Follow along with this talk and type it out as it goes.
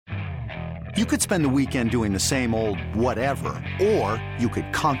You could spend the weekend doing the same old whatever, or you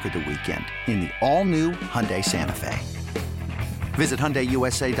could conquer the weekend in the all-new Hyundai Santa Fe. Visit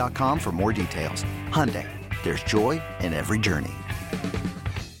HyundaiUSA.com for more details. Hyundai, there's joy in every journey.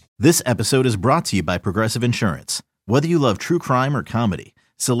 This episode is brought to you by Progressive Insurance. Whether you love true crime or comedy,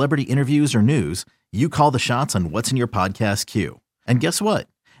 celebrity interviews or news, you call the shots on what's in your podcast queue. And guess what?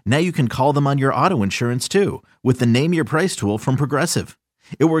 Now you can call them on your auto insurance too with the Name Your Price tool from Progressive.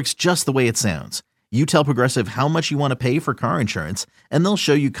 It works just the way it sounds. You tell Progressive how much you want to pay for car insurance, and they'll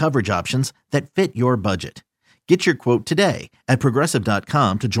show you coverage options that fit your budget. Get your quote today at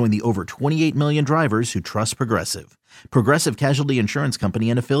Progressive.com to join the over 28 million drivers who trust Progressive. Progressive Casualty Insurance Company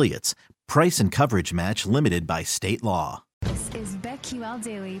and Affiliates. Price and coverage match limited by state law. This is BetQL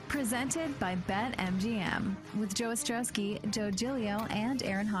Daily, presented by BetMGM, with Joe Ostrowski, Joe Giglio, and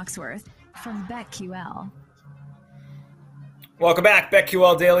Aaron Hawksworth from BetQL. Welcome back,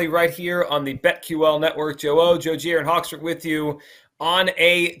 BetQL Daily, right here on the BetQL Network. Joe O, Joe G, and Hawksworth with you on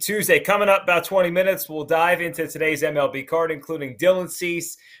a Tuesday. Coming up about 20 minutes, we'll dive into today's MLB card, including Dylan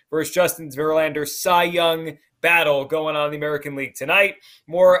Cease versus Justin Verlander Cy Young battle going on in the American League tonight.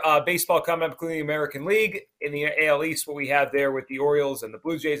 More baseball coming up, including the American League. In the AL East, what we have there with the Orioles and the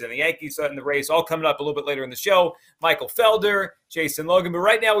Blue Jays and the Yankees and the Rays, all coming up a little bit later in the show. Michael Felder, Jason Logan. But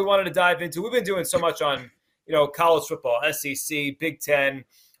right now we wanted to dive into, we've been doing so much on college football, SEC, Big Ten.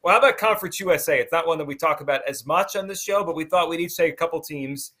 Well, how about Conference USA? It's not one that we talk about as much on this show, but we thought we'd each take a couple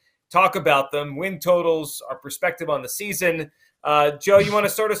teams, talk about them, win totals, our perspective on the season. Joe, you want to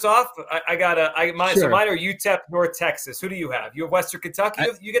start us off? Sure. So mine are UTEP, North Texas. Who do you have? You have Western Kentucky?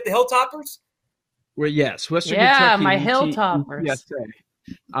 You get the Hilltoppers? Well, yes. Western Kentucky. Yeah, my Hilltoppers. Yes.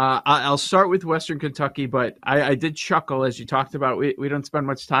 I'll start with Western Kentucky, but I did chuckle as you talked about. We don't spend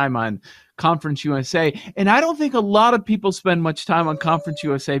much time on Conference USA, and I don't think a lot of people spend much time on Conference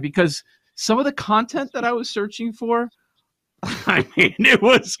USA because some of the content that I was searching for, I mean, it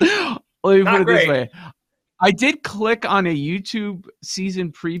was. Let me put it this way. I did click on a YouTube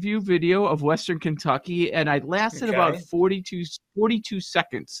season preview video of Western Kentucky, and I lasted about 42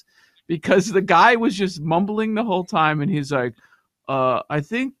 seconds because the guy was just mumbling the whole time, and he's like, I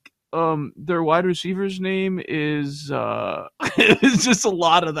think their wide receiver's name is it's just a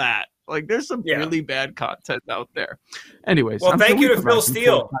lot of that. Like, there's some really bad content out there. Anyways. Well, thank you to Phil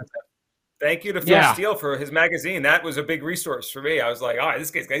Steele. Thank you to Phil Steele for his magazine. That was a big resource for me. I was like, all right,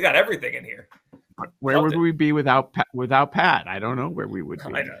 this guy's got everything in here. Where would we be without Pat? I don't know where we would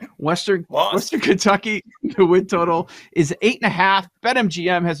be. Western Kentucky, the win total is 8.5.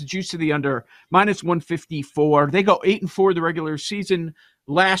 BetMGM has a juice to the under, -154. They go 8-4 the regular season.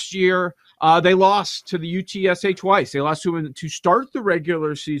 Last year, they lost to the UTSA twice. They lost to them to start the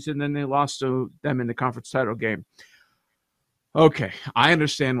regular season, then they lost to them in the conference title game. Okay, I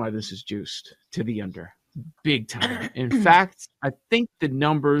understand why this is juiced to the under. Big time. In fact, I think the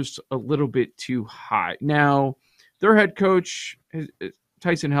number's a little bit too high. Now, their head coach,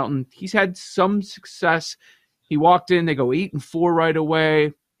 Tyson Helton, he's had some success. He walked in, they go 8-4 right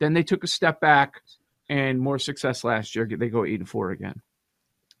away. Then they took a step back and more success last year. They go 8-4 again.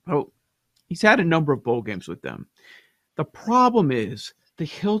 Oh, he's had a number of bowl games with them. The problem is the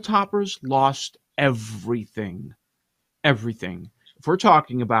Hilltoppers lost everything. Everything. If we're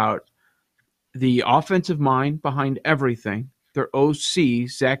talking about the offensive mind behind everything, their OC,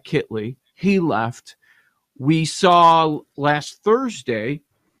 Zach Kitley, he left. We saw last Thursday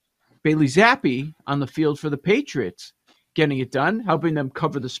Bailey Zappi on the field for the Patriots, getting it done, helping them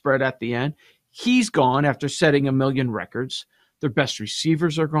cover the spread at the end. He's gone after setting 1 million records. Their best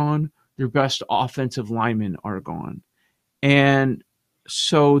receivers are gone. Their best offensive linemen are gone. And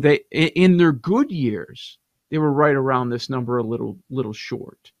so they, in their good years, they were right around this number, a little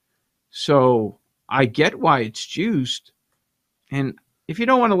short. So I get why it's juiced. And if you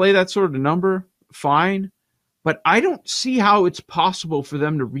don't want to lay that sort of number, fine. But I don't see how it's possible for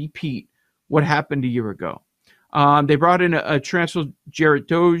them to repeat what happened a year ago. They brought in a transfer, Jarrett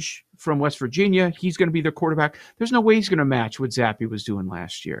Doge from West Virginia. He's going to be their quarterback. There's no way he's going to match what Zappi was doing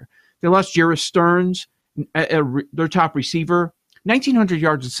last year. They lost Jerris Stearns, their top receiver, 1,900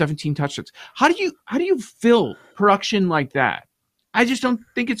 yards and 17 touchdowns. How do you fill production like that? I just don't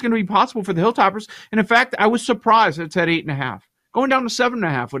think it's going to be possible for the Hilltoppers. And in fact, I was surprised it's at 8.5. Going down to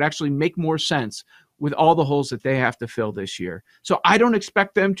 7.5 would actually make more sense with all the holes that they have to fill this year. So I don't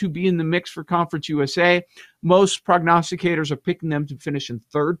expect them to be in the mix for Conference USA. Most prognosticators are picking them to finish in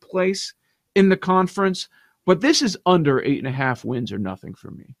third place in the conference. But this is under 8.5 wins or nothing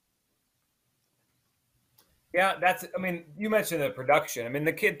for me. Yeah, you mentioned the production. I mean,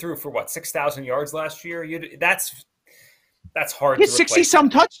 the kid threw for 6,000 yards last year. that's hard. He had 60-some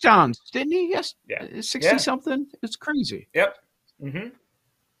touchdowns, didn't he? Yes. Yeah. 60-something. It's crazy. Yep. Mm-hmm.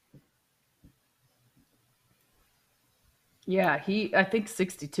 Yeah, I think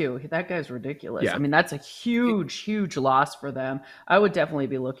 62. That guy's ridiculous. Yeah. I mean, that's a huge loss for them. I would definitely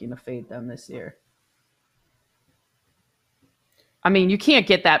be looking to fade them this year. I mean, you can't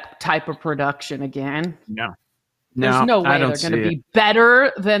get that type of production again. No. There's no way they're going to be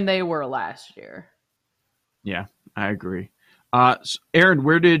better than they were last year. Yeah, I agree. Aaron,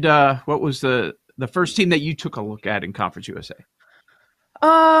 what was the first team that you took a look at in Conference USA?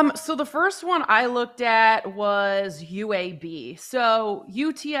 So the first one I looked at was UAB. So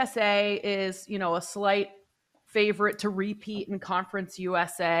UTSA is, a slight favorite to repeat in Conference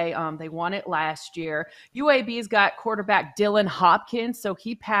USA. They won it last year. UAB's got quarterback Dylan Hopkins. So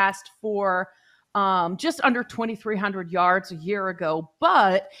he passed for just under 2,300 yards a year ago,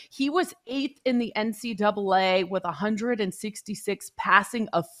 but he was 8th in the NCAA with 166 passing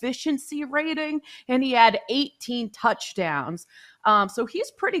efficiency rating, and he had 18 touchdowns. So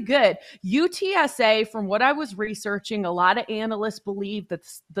he's pretty good. UTSA, from what I was researching, a lot of analysts believe that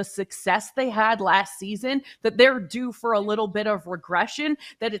the success they had last season, that they're due for a little bit of regression,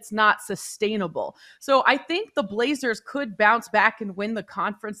 that it's not sustainable. So I think the Blazers could bounce back and win the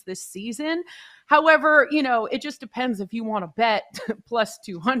conference this season. However, it just depends if you want to bet plus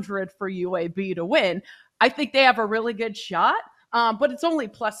 200 for UAB to win. I think they have a really good shot, but it's only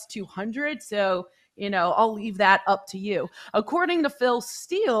plus 200. So, I'll leave that up to you. According to Phil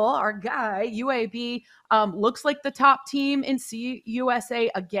Steele, our guy, UAB looks like the top team in CUSA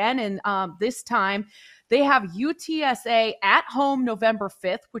again. And this time they have UTSA at home November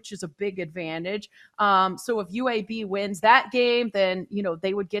 5th, which is a big advantage. So if UAB wins that game, then,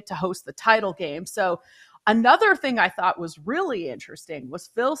 they would get to host the title game. So another thing I thought was really interesting was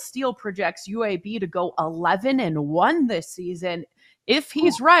Phil Steele projects UAB to go 11-1 this season. If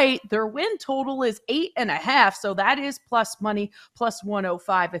he's right, their win total is 8.5. So that is plus money, plus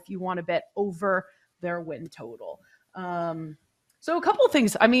 105 if you want to bet over their win total. So a couple of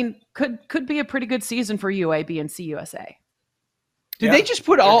things, I mean, could be a pretty good season for UAB and CUSA. Did they just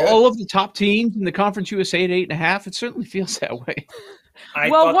put all of the top teams in the Conference USA at 8.5? It certainly feels that way.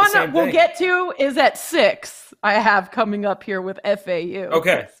 Well, one that we'll get to is at 6. I have coming up here with FAU.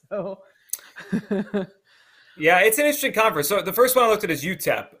 Okay. So. Yeah, it's an interesting conference. So the first one I looked at is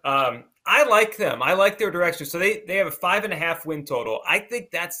UTEP. I like them. I like their direction. So they have a 5.5 win total. I think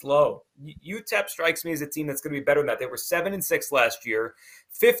that's low. UTEP strikes me as a team that's going to be better than that. They were 7-6 last year,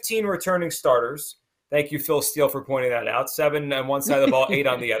 15 returning starters. Thank you, Phil Steele, for pointing that out. 7 on one side of the ball, 8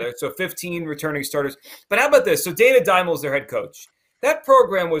 on the other. So 15 returning starters. But how about this? So Dana Dimel is their head coach. That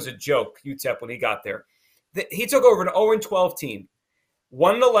program was a joke, UTEP, when he got there. He took over an 0-12 team.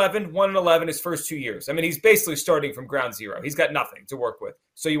 1-11 his first 2 years. I mean, he's basically starting from ground zero. He's got nothing to work with.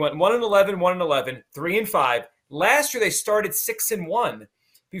 So you went 1-11, 3-5. Last year they started 6-1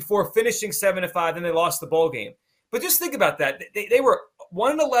 before finishing 7-5. Then they lost the bowl game. But just think about that. They were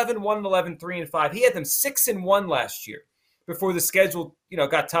 1-11, 3-5. He had them 6-1 last year before the schedule,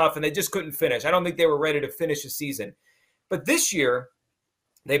 got tough and they just couldn't finish. I don't think they were ready to finish the season. But this year,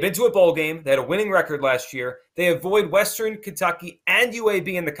 they've been to a bowl game. They had a winning record last year. They avoid Western Kentucky and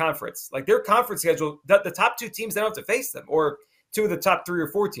UAB in the conference. Like their conference schedule, the top 2 teams, they don't have to face them, or 2 of the top 3 or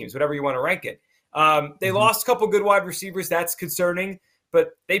 4 teams, whatever you want to rank it. They lost a couple good wide receivers. That's concerning, but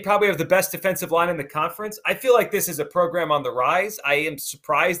they probably have the best defensive line in the conference. I feel like this is a program on the rise. I am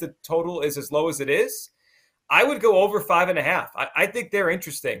surprised the total is as low as it is. I would go over 5.5. I think they're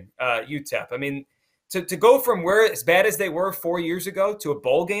interesting, UTEP. I mean, to go from where as bad as they were 4 years ago to a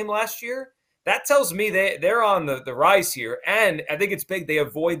bowl game last year, that tells me they're on the rise here. And I think it's big they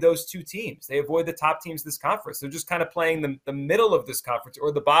avoid those 2 teams. They avoid the top teams of this conference. They're just kind of playing the middle of this conference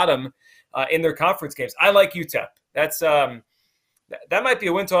or the bottom in their conference games. I like UTEP. That's that might be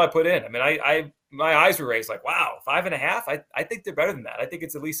a win total I put in. I mean, my eyes were raised like, wow, 5.5? I think they're better than that. I think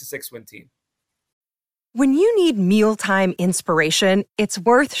it's at least a 6-win team. When you need mealtime inspiration, it's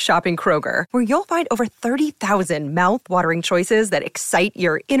worth shopping Kroger, where you'll find over 30,000 mouth-watering choices that excite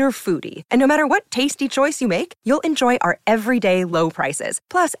your inner foodie. And no matter what tasty choice you make, you'll enjoy our everyday low prices,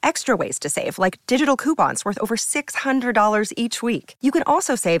 plus extra ways to save, like digital coupons worth over $600 each week. You can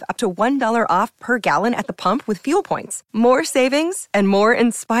also save up to $1 off per gallon at the pump with fuel points. More savings and more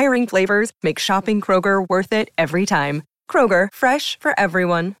inspiring flavors make shopping Kroger worth it every time. Kroger, fresh for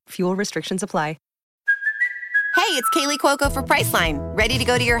everyone. Fuel restrictions apply. Hey, it's Kaylee Cuoco for Priceline. Ready to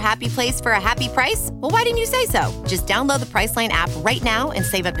go to your happy place for a happy price? Well, why didn't you say so? Just download the Priceline app right now and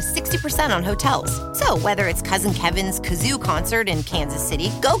save up to 60% on hotels. So whether it's Cousin Kevin's Kazoo Concert in Kansas City,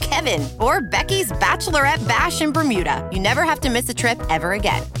 go Kevin, or Becky's Bachelorette Bash in Bermuda, you never have to miss a trip ever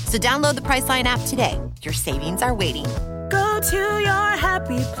again. So download the Priceline app today. Your savings are waiting. Go to your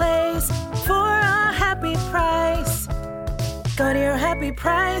happy place for a happy price. Go to your happy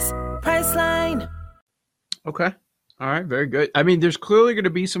price, Priceline. Okay. All right. Very good. I mean, there's clearly going to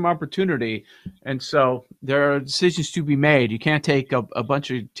be some opportunity. And so there are decisions to be made. You can't take a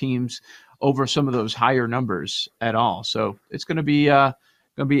bunch of teams over some of those higher numbers at all. So it's going to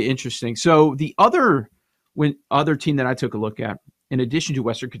be interesting. So the other team that I took a look at, in addition to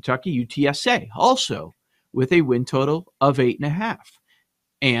Western Kentucky, UTSA, also with a win total of 8.5.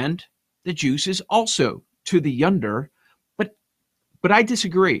 And the juice is also to the under. But I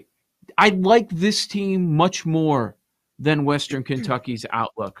disagree. I like this team much more than Western Kentucky's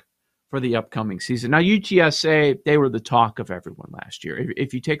outlook for the upcoming season. Now, UTSA, they were the talk of everyone last year.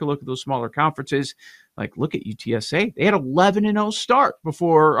 If you take a look at those smaller conferences, like look at UTSA, they had 11-0 start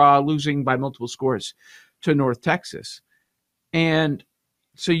before losing by multiple scores to North Texas. And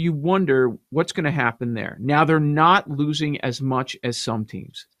so you wonder what's going to happen there. Now, they're not losing as much as some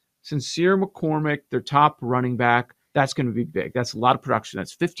teams. Sincere McCormick, their top running back, that's going to be big. That's a lot of production.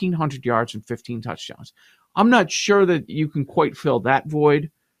 That's 1,500 yards and 15 touchdowns. I'm not sure that you can quite fill that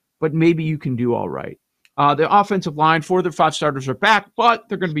void, but maybe you can do all right. The offensive line, 4 of their 5 starters are back, but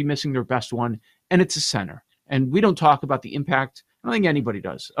they're going to be missing their best one, and it's a center. And we don't talk about the impact, I don't think anybody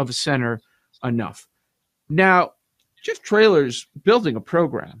does, of a center enough. Now, Jeff Traylor's building a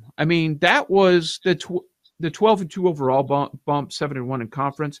program. I mean, that was the 12-2 overall bump, 7-1 in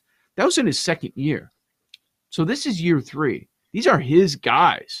conference. That was in his second year. So this is year 3. These are his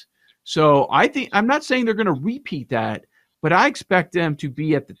guys. So I'm not saying they're going to repeat that, but I expect them to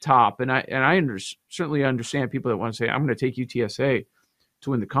be at the top. And I certainly understand people that want to say, I'm going to take UTSA to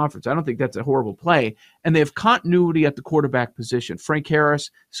win the conference. I don't think that's a horrible play. And they have continuity at the quarterback position. Frank Harris,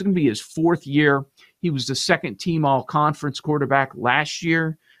 this is going to be his 4th year. He was the second team all-conference quarterback last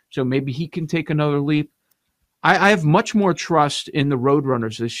year. So maybe he can take another leap. I have much more trust in the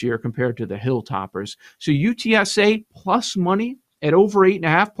Roadrunners this year compared to the Hilltoppers. So UTSA plus money at over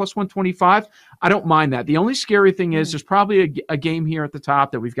 8.5, plus 125. I don't mind that. The only scary thing is there's probably a game here at the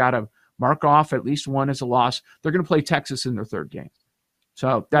top that we've got to mark off at least one as a loss. They're going to play Texas in their 3rd game.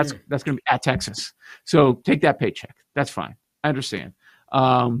 So that's going to be at Texas. So take that paycheck. That's fine. I understand.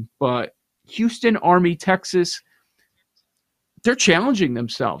 But Houston, Army, Texas, they're challenging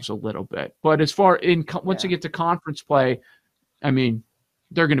themselves a little bit. But as far once you get to conference play, I mean,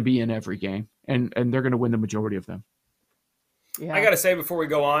 they're going to be in every game, and they're going to win the majority of them. Yeah. I got to say before we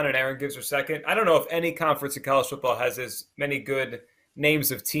go on, and Aaron gives her second, I don't know if any conference in college football has as many good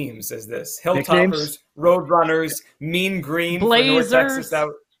names of teams as this. Hilltoppers, Roadrunners, Mean Green, Blazers. For North Texas.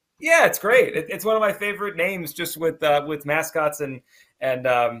 Yeah, it's great. It's one of my favorite names, just with mascots and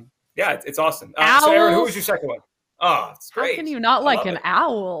it's awesome. So Aaron, who was your second one? Oh, it's great. How can you not like an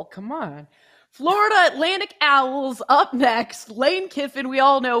owl? Come on. Florida Atlantic Owls up next. Lane Kiffin, we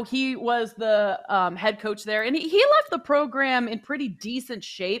all know he was the head coach there, and he left the program in pretty decent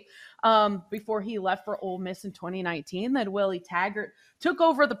shape before he left for Ole Miss in 2019. Then Willie Taggart took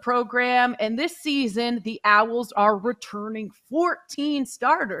over the program, and this season the Owls are returning 14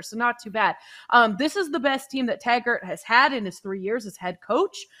 starters, so not too bad. This is the best team that Taggart has had in his 3 years as head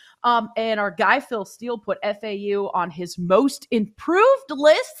coach. And our guy Phil Steele put FAU on his most improved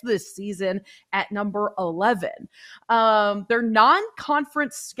list this season at number 11. Their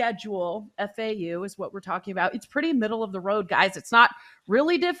non-conference schedule, FAU, is what we're talking about. It's pretty middle of the road, guys. It's not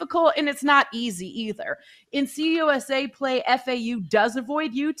really difficult, and it's not easy either. In CUSA play, FAU does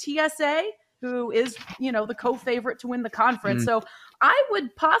avoid UTSA, who is, the co-favorite to win the conference. So I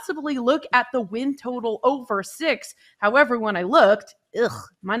would possibly look at the win total over 6. However, when I looked,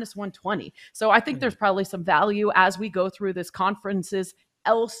 minus 120. So I think there's probably some value as we go through this conferences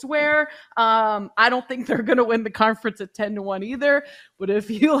elsewhere. I don't think they're going to win the conference at 10-1 either. But if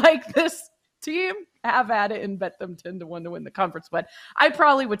you like this team, have at it and bet them 10-1 to win the conference. But I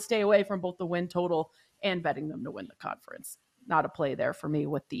probably would stay away from both the win total and betting them to win the conference. Not a play there for me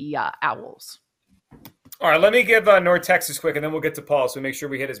with the Owls. All right, let me give North Texas quick, and then we'll get to Paul, so make sure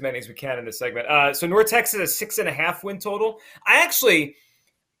we hit as many as we can in this segment. So North Texas has 6.5 win total. I actually,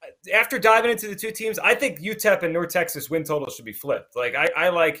 after diving into the two teams, I think UTEP and North Texas win total should be flipped. Like I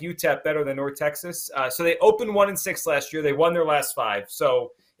like UTEP better than North Texas. So they opened 1-6 last year. They won their last 5,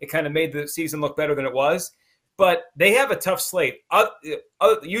 so it kind of made the season look better than it was. But they have a tough slate.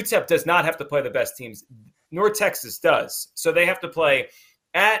 UTEP does not have to play the best teams. North Texas does. So they have to play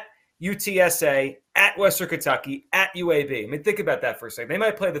at UTSA, at Western Kentucky, at UAB. I mean, think about that for a second. They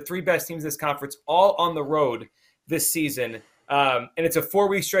might play the 3 best teams in this conference all on the road this season. And it's a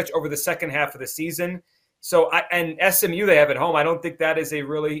 4-week stretch over the second half of the season. So, and SMU they have at home. I don't think that is a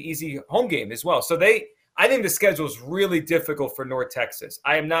really easy home game as well. So I think the schedule is really difficult for North Texas.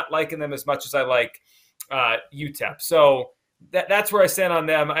 I am not liking them as much as I like UTEP. So that's where I stand on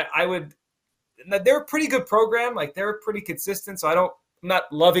them. They're a pretty good program. Like, they're pretty consistent. So I'm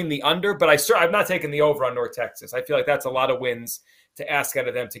not loving the under, but I'm not taking the over on North Texas. I feel like that's a lot of wins to ask out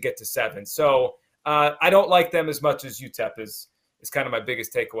of them to get to 7. So I don't like them as much as UTEP is kind of my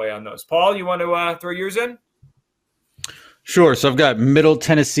biggest takeaway on those. Paul, you want to throw yours in? Sure. So I've got Middle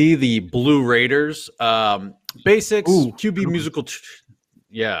Tennessee, the Blue Raiders. Basics, Ooh. QB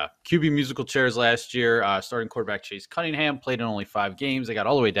musical chairs last year. Starting quarterback Chase Cunningham played in only 5 games. They got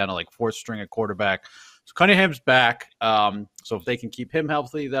all the way down to like 4th string at quarterback. So Cunningham's back. So if they can keep him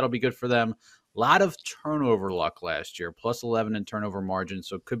healthy, that'll be good for them. A lot of turnover luck last year, plus 11 in turnover margin.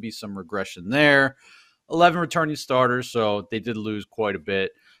 So it could be some regression there. 11 returning starters, so they did lose quite a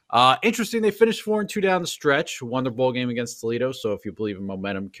bit. Interesting, they finished 4-2 down the stretch, won their bowl game against Toledo. So if you believe in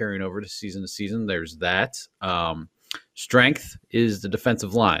momentum carrying over to season, there's that. Strength is the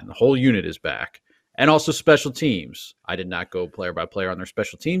defensive line. The whole unit is back. And also special teams. I did not go player by player on their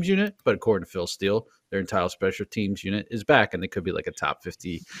special teams unit, but according to Phil Steele, their entire special teams unit is back, and they could be like a top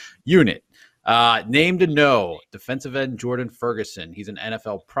 50 unit. Name to know, defensive end Jordan Ferguson. He's an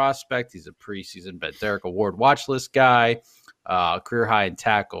NFL prospect. He's a preseason Bet Derek Award watch list guy. Career high in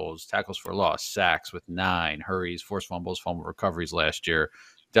tackles for loss, sacks with 9, hurries, forced fumbles, fumble recoveries last year.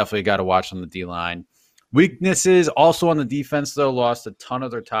 Definitely got to watch on the D-line. Weaknesses also on the defense, though. Lost a ton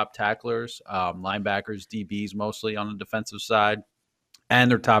of their top tacklers, linebackers, DBs mostly on the defensive side, and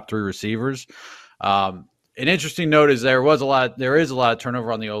their top 3 receivers. An interesting note is there is a lot of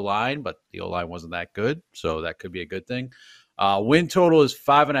turnover on the O-line, but the O-line wasn't that good, so that could be a good thing. Win total is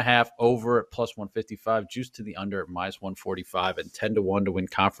 5.5 over at plus 155, juice to the under at minus 145, and 10-1 to win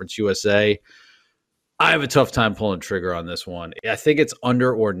Conference USA. I have a tough time pulling trigger on this one. I think it's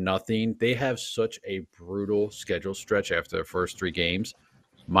under or nothing. They have such a brutal schedule stretch after their first 3 games.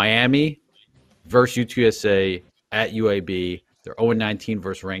 Miami versus UTSA at UAB. They're 0-19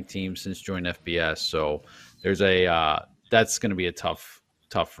 versus ranked teams since joining FBS. So there's that's going to be a tough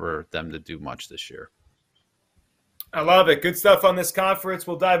for them to do much this year. I love it. Good stuff on this conference.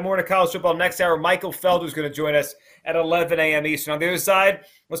 We'll dive more into college football next hour. Michael Felder is going to join us at 11 a.m. Eastern. On the other side,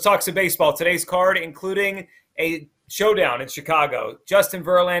 let's talk some baseball. Today's card, including a showdown in Chicago. Justin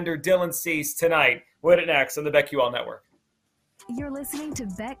Verlander, Dylan Cease tonight. We'll hit it next on the BetQL Network. You're listening to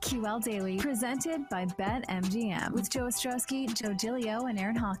BetQL Daily, presented by BetMGM, with Joe Ostrowski, Joe Giglio, and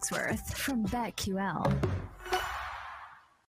Aaron Hawksworth from BetQL.